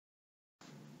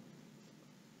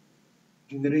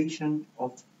Generation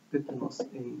of tetanus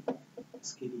in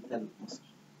skeletal muscle.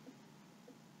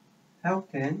 How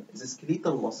can the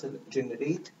skeletal muscle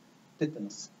generate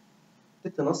tetanus?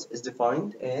 Tetanus is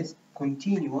defined as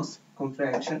continuous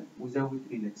contraction without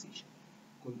relaxation.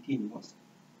 Continuous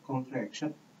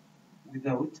contraction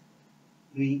without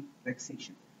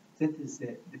relaxation. That is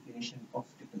the definition of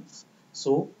tetanus.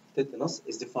 So, tetanus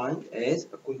is defined as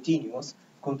a continuous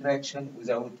contraction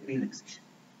without relaxation.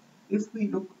 If we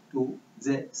look to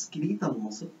the skeletal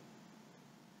muscle,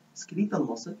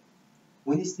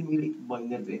 when stimulated by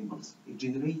nerve impulse, it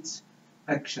generates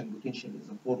action potential in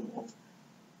the form of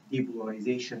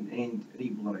depolarization and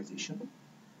repolarization.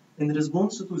 In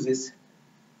response to this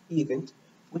event,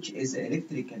 which is an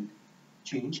electrical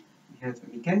change, we have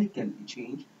a mechanical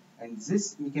change, and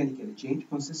this mechanical change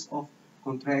consists of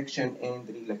contraction and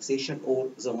relaxation, or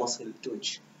the muscle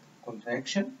twitch.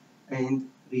 Contraction and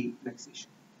relaxation.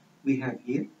 We have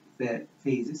here the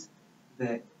phases,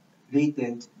 the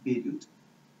latent period,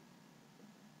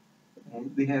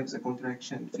 and we have the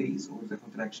contraction phase or the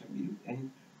contraction period,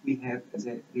 and we have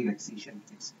the relaxation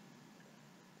phase.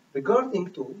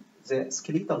 Regarding to the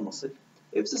skeletal muscle,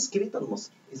 if the skeletal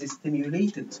muscle is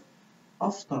stimulated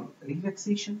after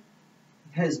relaxation,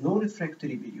 it has no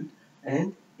refractory period,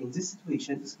 and in this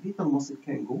situation, the skeletal muscle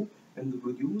can go and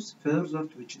produce further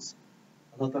twitches,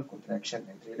 another contraction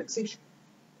and relaxation.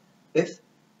 If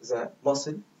the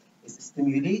muscle is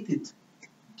stimulated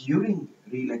during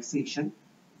relaxation,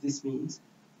 this means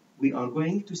we are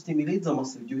going to stimulate the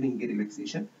muscle during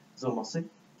relaxation. The muscle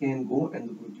can go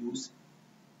and produce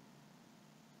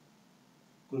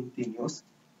continuous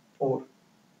or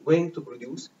going to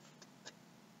produce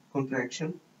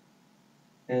contraction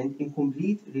and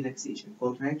incomplete relaxation.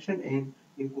 Contraction and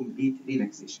incomplete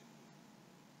relaxation.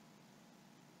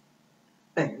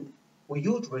 And we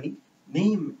usually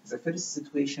name the first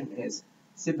situation as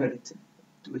separate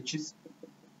twitches.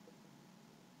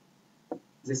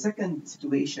 The second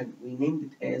situation, we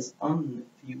named it as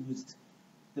unfused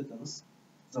tetanus.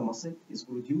 The muscle is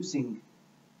producing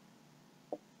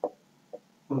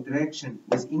contraction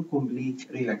with incomplete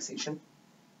relaxation.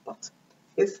 But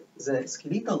if the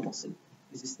skeletal muscle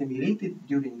is stimulated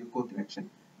during the contraction,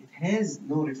 it has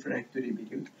no refractory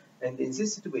period, and in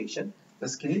this situation, the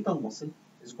skeletal muscle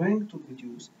is going to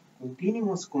produce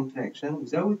continuous contraction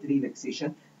without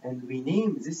relaxation, and we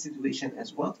name this situation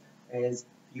as what? As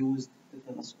fused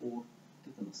tetanus or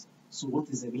tetanus. So what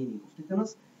is the meaning of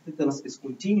tetanus? Tetanus is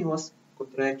continuous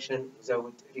contraction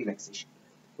without relaxation.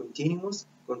 Continuous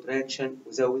contraction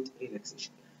without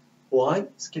relaxation. Why?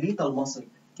 Skeletal muscle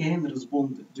can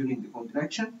respond during the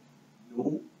contraction.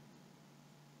 No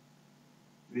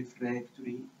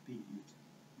refractory period.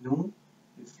 No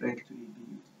refractory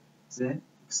period. The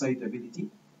excitability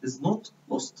is not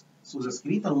lost. So the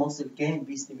skeletal muscle can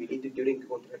be stimulated during the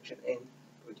contraction and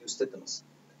produce tetanus.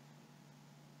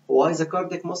 Why the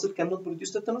cardiac muscle cannot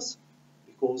produce tetanus?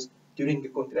 Because during the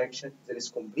contraction there is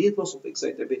complete loss of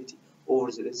excitability,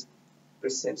 or there is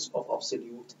presence of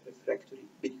absolute refractory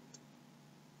period.